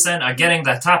 5% are getting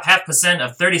the top 0.5%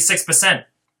 of 36%.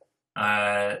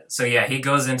 So yeah, he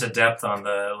goes into depth on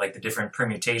the different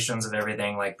permutations and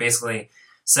everything. Like basically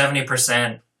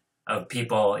 70% of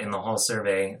people in the whole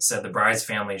survey said the bride's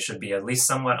family should be at least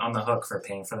somewhat on the hook for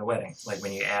paying for the wedding. Like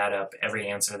when you add up every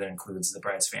answer that includes the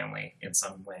bride's family in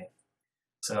some way.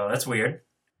 So that's weird.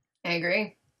 I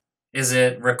agree. Is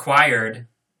it required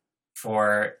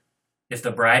for... If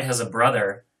the bride has a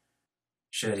brother,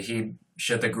 should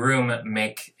the groom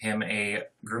make him a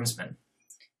groomsman?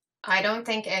 I don't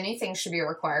think anything should be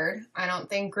required. I don't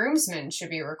think groomsmen should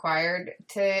be required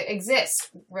to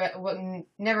exist.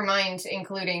 Never mind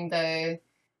including the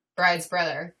bride's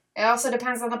brother. It also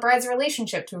depends on the bride's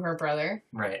relationship to her brother.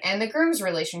 Right. And the groom's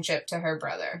relationship to her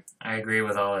brother. I agree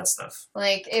with all that stuff.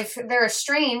 Like, if they're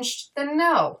estranged, then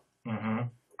no. Mm-hmm.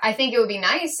 I think it would be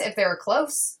nice if they were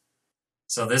close.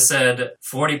 So this said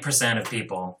 40% of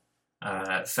people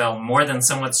felt more than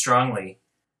somewhat strongly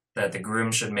that the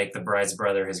groom should make the bride's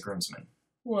brother his groomsman.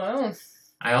 Wow.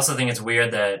 I also think it's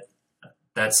weird that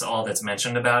that's all that's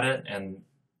mentioned about it. And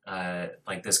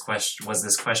this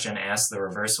question asked the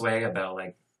reverse way about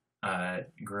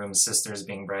groom's sisters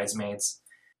being bridesmaids.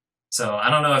 So I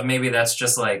don't know if maybe that's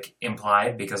just like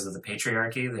implied because of the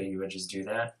patriarchy that you would just do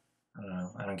that. I don't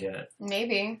know. I don't get it.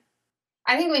 Maybe.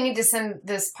 I think we need to send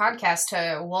this podcast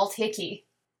to Walt Hickey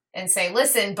and say,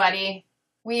 listen, buddy,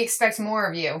 we expect more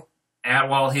of you. At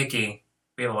Walt Hickey,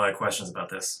 we have a lot of questions about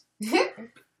this.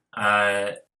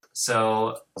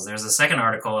 So there's a second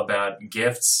article about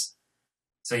gifts.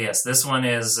 So yes, this one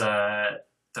is, the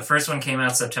first one came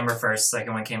out September 1st,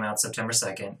 second one came out September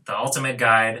 2nd. The ultimate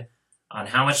guide on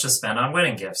how much to spend on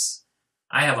wedding gifts.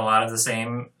 I have a lot of the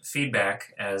same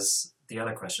feedback as the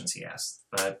other questions he asked,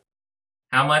 but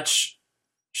how much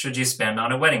should you spend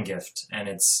on a wedding gift? And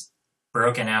it's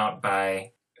broken out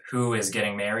by who is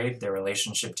getting married, their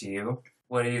relationship to you.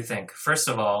 What do you think? First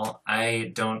of all,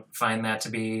 I don't find that to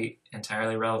be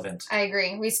entirely relevant. I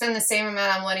agree. We spend the same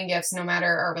amount on wedding gifts no matter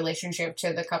our relationship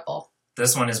to the couple.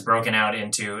 This one is broken out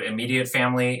into immediate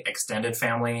family, extended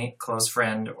family, close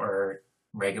friend, or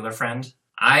regular friend.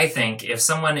 I think if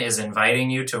someone is inviting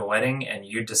you to a wedding and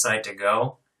you decide to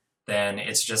go, then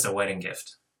it's just a wedding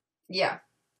gift. Yeah.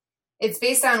 It's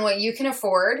based on what you can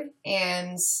afford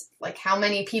and like how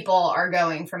many people are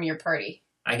going from your party.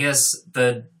 I guess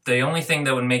the only thing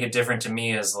that would make it different to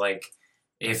me is like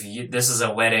if this is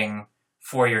a wedding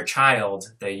for your child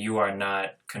that you are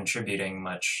not contributing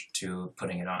much to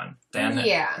putting it on.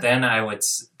 Then I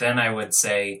would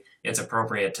say it's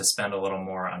appropriate to spend a little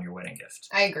more on your wedding gift.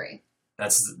 I agree.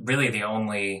 That's really the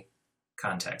only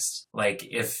context. Like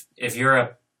if you're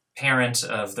a parent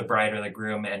of the bride or the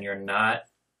groom and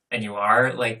you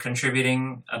are like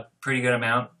contributing a pretty good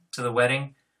amount to the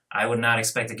wedding, I would not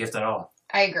expect a gift at all.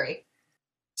 I agree.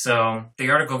 So the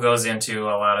article goes into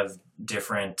a lot of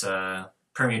different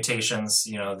permutations,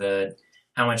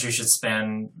 how much you should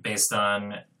spend based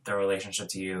on the relationship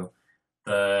to you.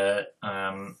 The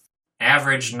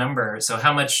average number, so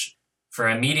how much for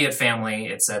immediate family,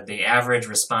 it said the average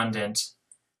respondent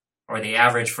or the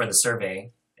average for the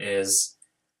survey is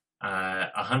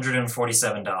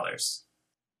 $147.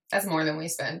 That's more than we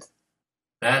spend.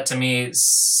 That to me,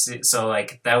 so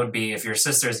like that would be if your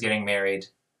sister's getting married.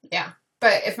 Yeah.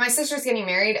 But if my sister's getting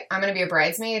married, I'm going to be a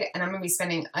bridesmaid and I'm going to be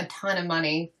spending a ton of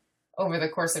money over the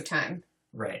course of time.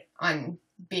 Right. On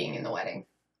being in the wedding.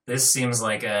 This seems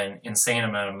like an insane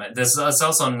amount of money. This is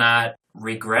also not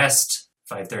regressed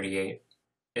 538.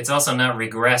 It's also not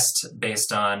regressed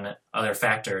based on other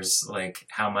factors like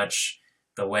how much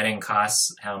the wedding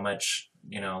costs, how much,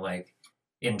 like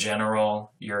in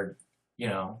general, your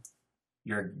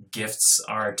gifts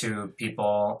are to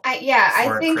people. I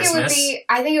think Christmas.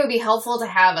 I think it would be helpful to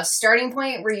have a starting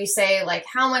point where you say like,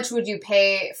 how much would you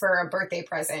pay for a birthday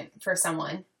present for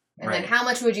someone? And then how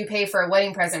much would you pay for a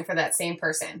wedding present for that same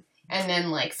person? And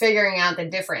then like figuring out the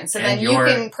difference. So then you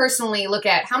can personally look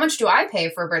at how much do I pay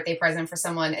for a birthday present for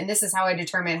someone? And this is how I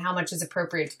determine how much is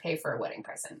appropriate to pay for a wedding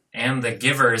present. And the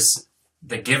giver's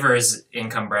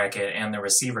income bracket and the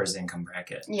receiver's income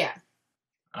bracket. Yeah.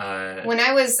 When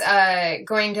I was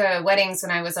going to weddings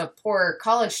when I was a poor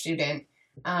college student,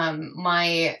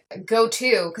 my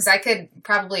go-to, because I could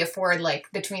probably afford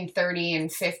like between $30 and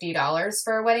 $50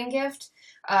 for a wedding gift,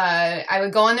 I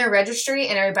would go on their registry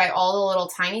and I would buy all the little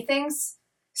tiny things.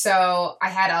 So I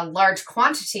had a large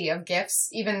quantity of gifts,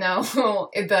 even though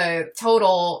the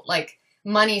total like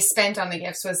money spent on the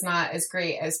gifts was not as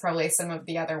great as probably some of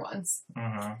the other ones.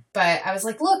 Mm-hmm. But I was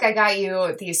like, look, I got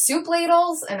you these soup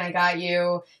ladles, and I got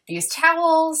you these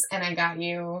towels, and I got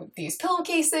you these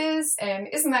pillowcases, and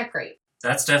isn't that great?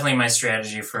 That's definitely my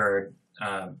strategy for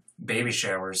baby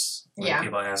showers. When Yeah.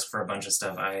 people ask for a bunch of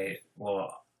stuff,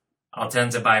 I'll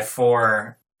tend to buy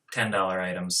 4 $10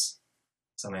 items,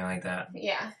 something like that.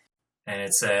 Yeah. And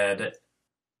it said,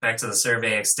 back to the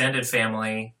survey, extended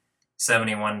family,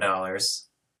 $71.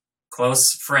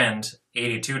 Close friend,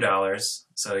 $82.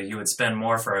 So you would spend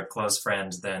more for a close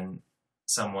friend than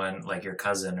someone like your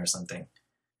cousin or something.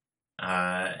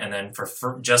 And then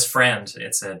for just friend,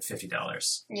 it said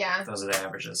 $50. Yeah. Those are the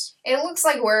averages. It looks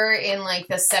like we're in like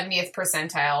the 70th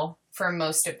percentile for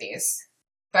most of these.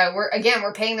 But we're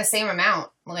paying the same amount,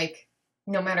 like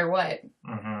no matter what.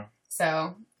 Mm-hmm.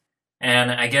 So. And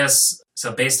I guess,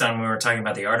 so based on when we were talking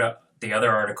about the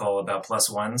other article about plus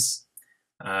ones,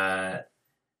 the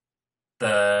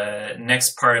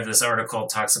next part of this article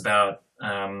talks about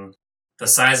the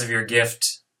size of your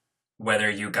gift, whether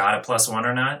you got a plus one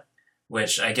or not,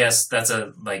 which I guess that's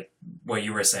like what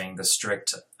you were saying, the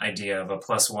strict idea of a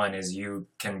plus one is you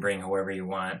can bring whoever you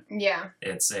want. Yeah.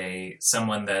 It's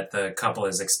someone that the couple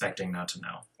is expecting not to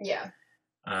know. Yeah.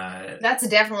 That's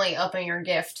definitely upping your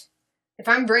gift. If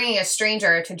I'm bringing a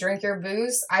stranger to drink your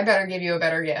booze, I better give you a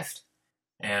better gift.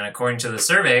 And according to the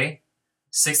survey,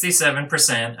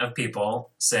 67% of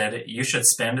people said you should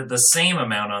spend the same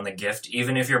amount on the gift,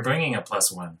 even if you're bringing a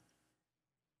plus one.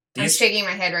 I'm shaking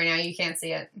my head right now. You can't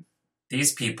see it.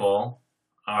 These people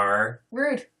are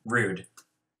rude. Let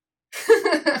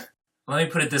me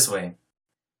put it this way.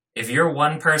 If you're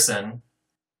one person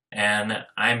and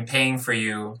I'm paying for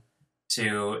you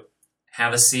to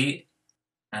have a seat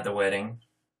at the wedding,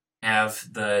 have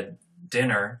the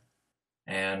dinner,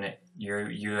 and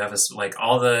you have like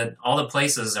all the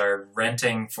places are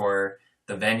renting for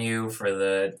the venue, for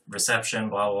the reception,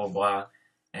 blah blah blah,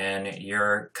 and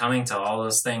you're coming to all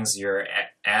those things. You're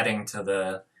adding to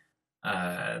the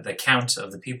count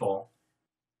of the people.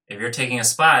 If you're taking a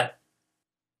spot,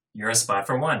 you're a spot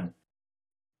for one,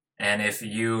 and if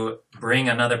you bring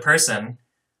another person,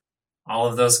 all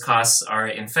of those costs are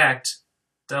in fact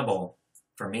double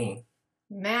for me.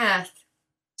 Math.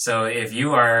 So if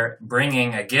you are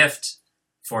bringing a gift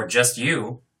for just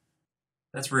you,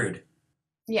 that's rude.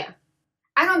 Yeah.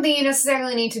 I don't think you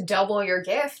necessarily need to double your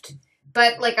gift,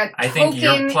 but like I think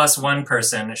your plus one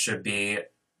person should be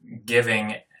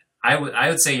giving, I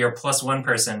would say your plus one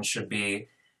person should be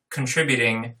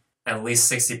contributing at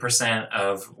least 60%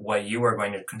 of what you are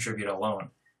going to contribute alone.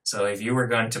 So if you were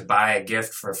going to buy a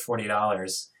gift for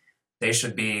 $40, they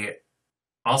should be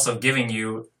also giving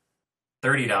you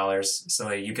 $30 so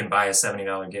that you can buy a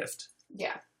 $70 gift.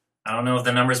 Yeah. I don't know if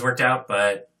the numbers worked out,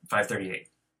 but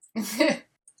 538.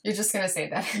 You're just going to say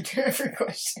that after every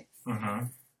question. Mm-hmm.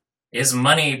 Is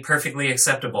money perfectly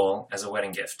acceptable as a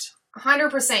wedding gift?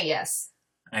 100% yes.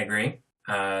 I agree.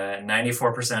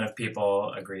 94% of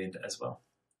people agreed as well.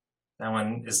 That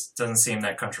one doesn't seem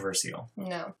that controversial.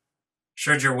 No.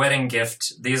 Should your wedding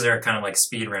gift, these are kind of like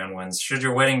speed round ones, should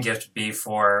your wedding gift be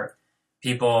for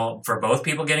both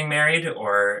people getting married,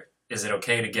 or is it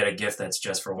okay to get a gift that's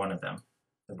just for one of them,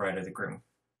 the bride or the groom?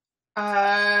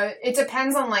 It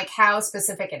depends on like how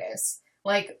specific it is.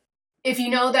 Like if you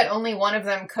know that only one of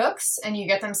them cooks and you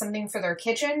get them something for their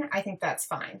kitchen, I think that's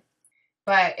fine.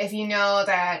 But if you know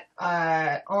that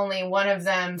only one of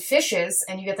them fishes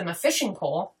and you get them a fishing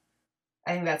pole,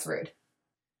 I think that's rude.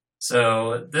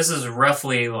 So this is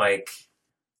roughly like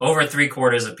over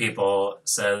 3/4 of people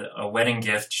said a wedding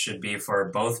gift should be for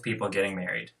both people getting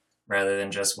married rather than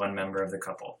just one member of the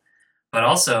couple. But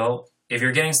also, if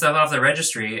you're getting stuff off the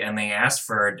registry and they ask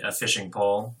for a fishing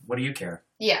pole, what do you care?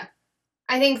 Yeah.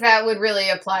 I think that would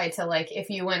really apply to like if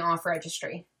you went off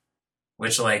registry.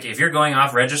 Which, like, if you're going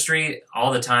off registry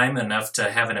all the time enough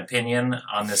to have an opinion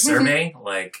on this survey,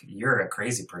 like, you're a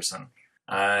crazy person.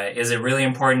 Is it really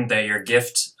important that your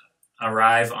gift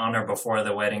arrive on or before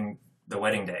the wedding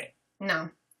day?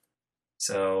 No.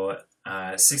 So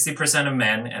 60% of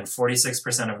men and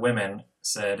 46% of women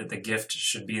said the gift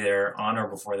should be there on or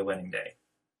before the wedding day.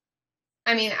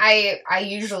 I mean, I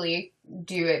usually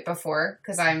do it before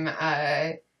because I'm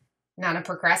not a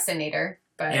procrastinator.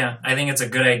 But Yeah, I think it's a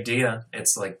good idea.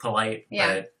 It's like polite,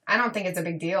 Yeah. but I don't think it's a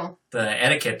big deal. the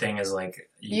etiquette thing is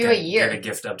like You can a year. give a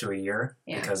gift up to a year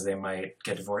Yeah. because they might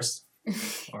get divorced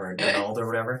or get old or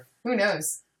whatever. Who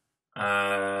knows?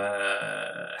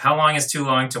 How long is too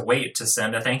long to wait to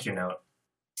send a thank you note?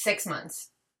 6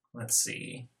 months. Let's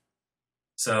see.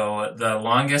 So the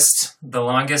longest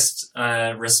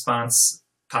response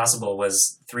possible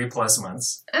was 3+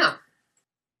 months. Oh.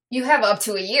 You have up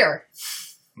to a year.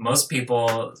 Most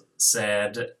people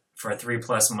said for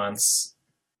 3+ months,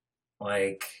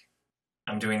 like,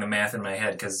 I'm doing the math in my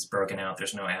head because it's broken out.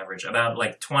 There's no average. About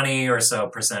like 20 or so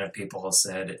 % of people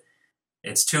said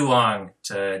it's too long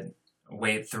to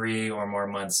wait 3 or more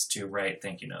months to write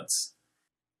thank you notes.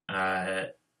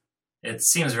 It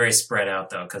seems very spread out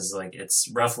though, because like it's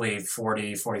roughly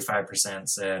 40-45%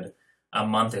 said a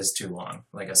month is too long,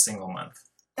 like a single month.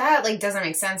 That like doesn't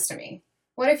make sense to me.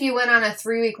 What if you went on a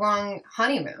 3-week long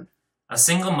honeymoon? A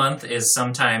single month is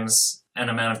sometimes an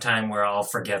amount of time where I'll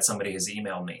forget somebody has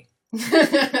emailed me.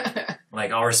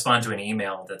 Like I'll respond to an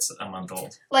email that's a month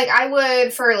old. Like I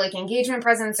would for like engagement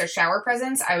presents or shower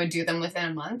presents, I would do them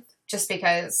within a month just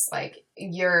because like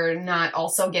you're not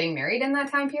also getting married in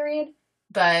that time period.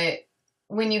 But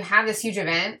when you have this huge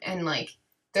event and like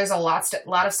there's a lot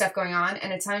of stuff going on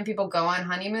and a ton of people go on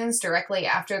honeymoons directly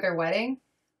after their wedding,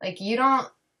 like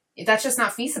that's just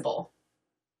not feasible.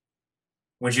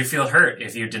 Would you feel hurt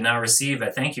if you did not receive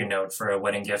a thank you note for a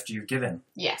wedding gift you've given?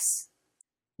 Yes.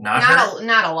 Not hurt?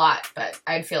 Not a lot, but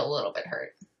I'd feel a little bit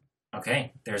hurt.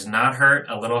 Okay. There's not hurt,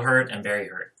 a little hurt, and very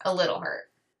hurt. A little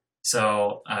hurt.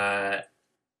 So a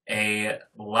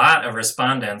lot of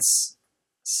respondents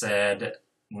said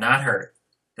not hurt.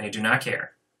 They do not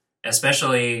care.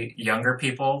 Especially younger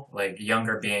people, like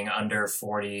younger being under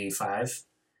 45.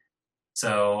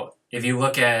 So if you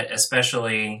look at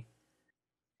especially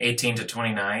 18 to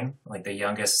 29, like the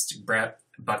youngest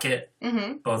bucket,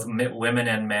 both women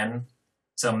and men.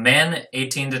 So men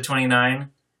 18 to 29,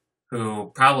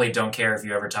 who probably don't care if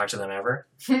you ever talk to them ever.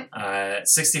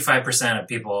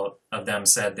 65% of them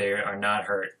said they are not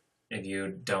hurt if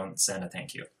you don't send a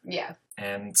thank you. Yeah.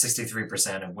 And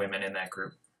 63% of women in that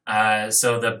group.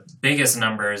 So the biggest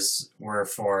numbers were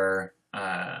for,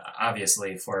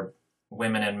 obviously, for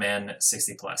women and men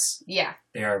 60 plus. Yeah.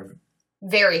 They are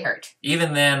very hurt.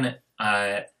 Even then,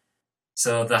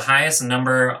 so the highest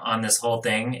number on this whole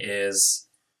thing is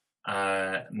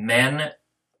men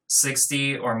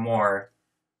 60 or more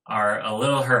are a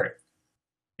little hurt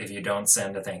if you don't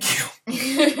send a thank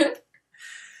you.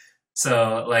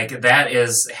 So, like, that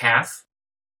is half.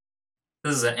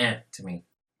 This is an to me.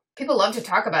 People love to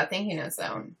talk about thank you notes,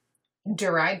 though.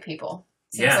 Deride people.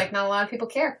 Seems like not a lot of people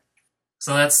care.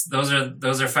 So those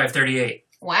are 538.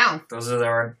 Wow. Those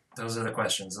are the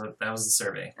questions. That was the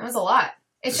survey. That was a lot.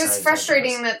 It's just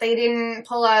frustrating that they didn't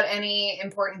pull out any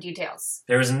important details.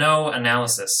 There was no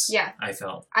analysis. Yeah. I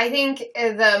felt. I think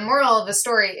the moral of the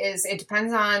story is it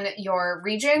depends on your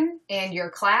region and your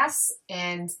class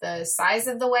and the size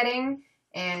of the wedding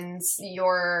and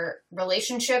your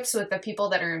relationships with the people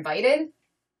that are invited.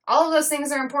 All of those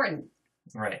things are important.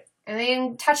 Right. And they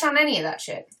didn't touch on any of that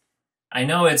shit. I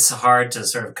know it's hard to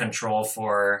sort of control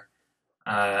for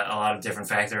a lot of different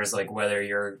factors, like whether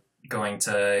you're going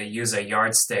to use a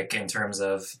yardstick in terms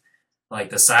of like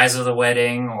the size of the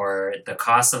wedding or the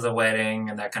cost of the wedding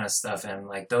and that kind of stuff. And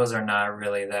like those are not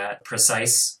really that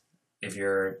precise if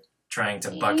you're trying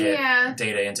to bucket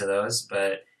data into those,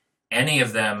 but any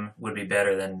of them would be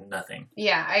better than nothing.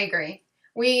 Yeah, I agree.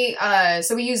 We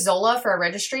use Zola for our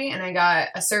registry, and I got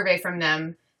a survey from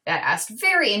them that asked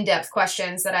very in-depth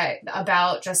questions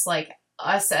about just like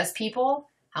us as people.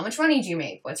 How much money do you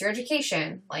make? What's your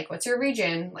education? Like, what's your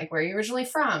region? Like, where are you originally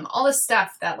from? All this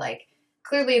stuff that like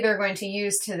clearly they're going to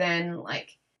use to then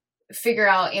like figure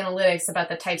out analytics about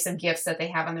the types of gifts that they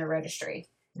have on their registry.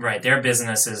 Right. Their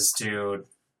business is to,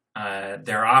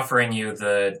 they're offering you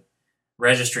the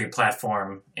registry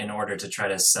platform in order to try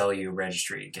to sell you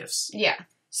registry gifts. Yeah.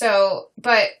 So,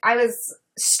 but I was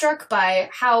struck by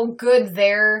how good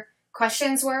their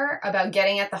questions were about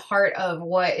getting at the heart of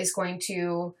what is going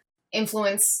to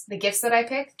influence the gifts that I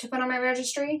pick to put on my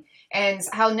registry, and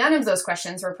how none of those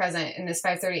questions were present in this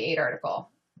 538 article.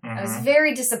 Mm-hmm. I was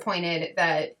very disappointed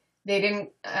that they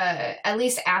didn't at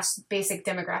least ask basic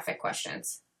demographic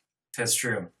questions. That's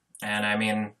true. And I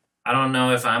mean, I don't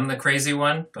know if I'm the crazy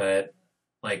one, but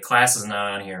like class is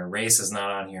not on here, race is not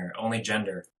on here, only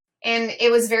gender. And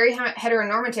it was very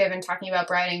heteronormative in talking about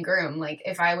bride and groom. Like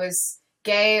if I was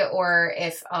gay or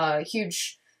if a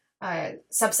huge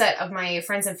subset of my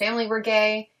friends and family were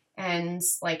gay, and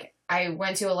like I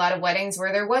went to a lot of weddings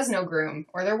where there was no groom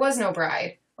or there was no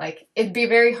bride, Like, it'd be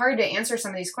very hard to answer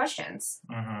some of these questions.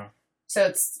 Mm-hmm. So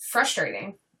it's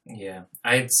frustrating. Yeah.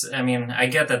 I mean, I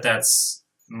get that that's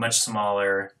much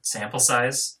smaller sample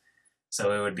size,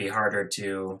 so it would be harder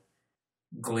to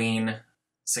glean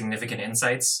significant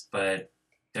insights, but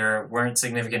there weren't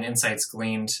significant insights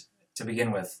gleaned to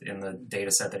begin with in the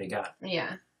data set that he got.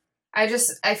 Yeah. I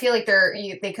feel like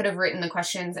they could have written the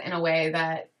questions in a way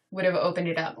that would have opened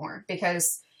it up more,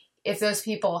 because if those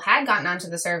people had gotten onto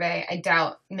the survey, I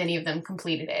doubt many of them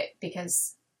completed it,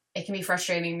 because it can be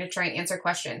frustrating to try and answer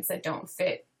questions that don't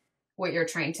fit what you're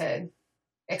trying to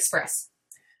express.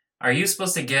 Are you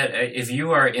supposed to get, if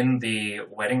you are in the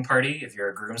wedding party, if you're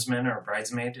a groomsman or a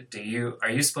bridesmaid, are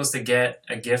you supposed to get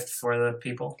a gift for the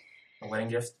people? A wedding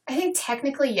gift? I think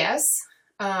technically yes.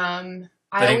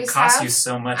 But it costs you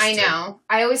so much. I know.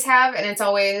 I always have, and it's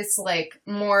always like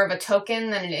more of a token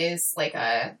than it is like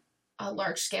a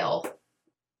large scale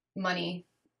money.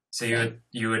 So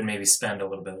you would maybe spend a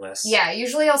little bit less. Yeah,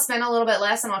 usually I'll spend a little bit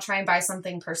less, and I'll try and buy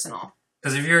something personal.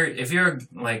 Because if you're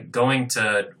like going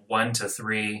to 1 to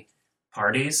 3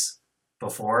 parties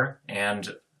before,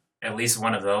 and at least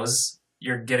one of those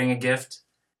you're getting a gift,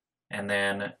 and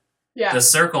then the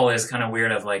circle is kind of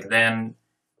weird of like, then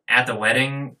at the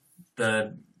wedding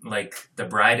the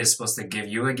bride is supposed to give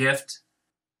you a gift,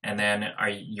 and then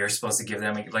you're supposed to give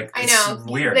them like, I know, it's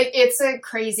weird. Like, it's a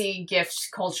crazy gift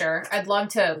culture. I'd love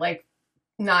to like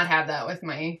not have that with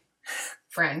my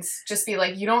friends. Just be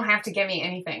like, you don't have to give me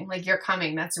anything. Like, you're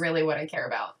coming. That's really what I care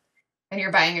about. And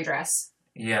you're buying a dress.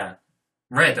 Yeah.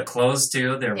 Right. The clothes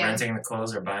too. They're renting the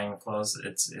clothes or buying the clothes.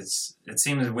 It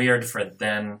seems weird for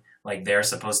them. Like, they're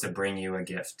supposed to bring you a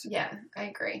gift. Yeah, I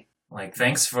agree. Like,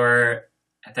 thanks for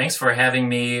having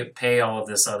me pay all of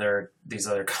these other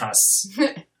costs.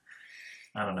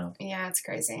 I don't know. Yeah, it's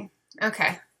crazy.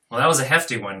 Okay. Well, that was a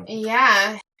hefty one.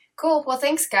 Yeah. Cool. Well,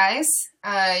 thanks, guys.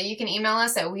 You can email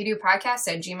us at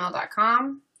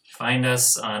wedopodcast@gmail.com. Find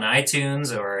us on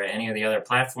iTunes or any of the other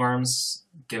platforms.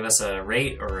 Give us a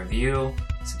rate or review.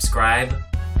 Subscribe.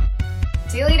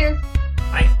 See you later.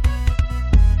 Bye.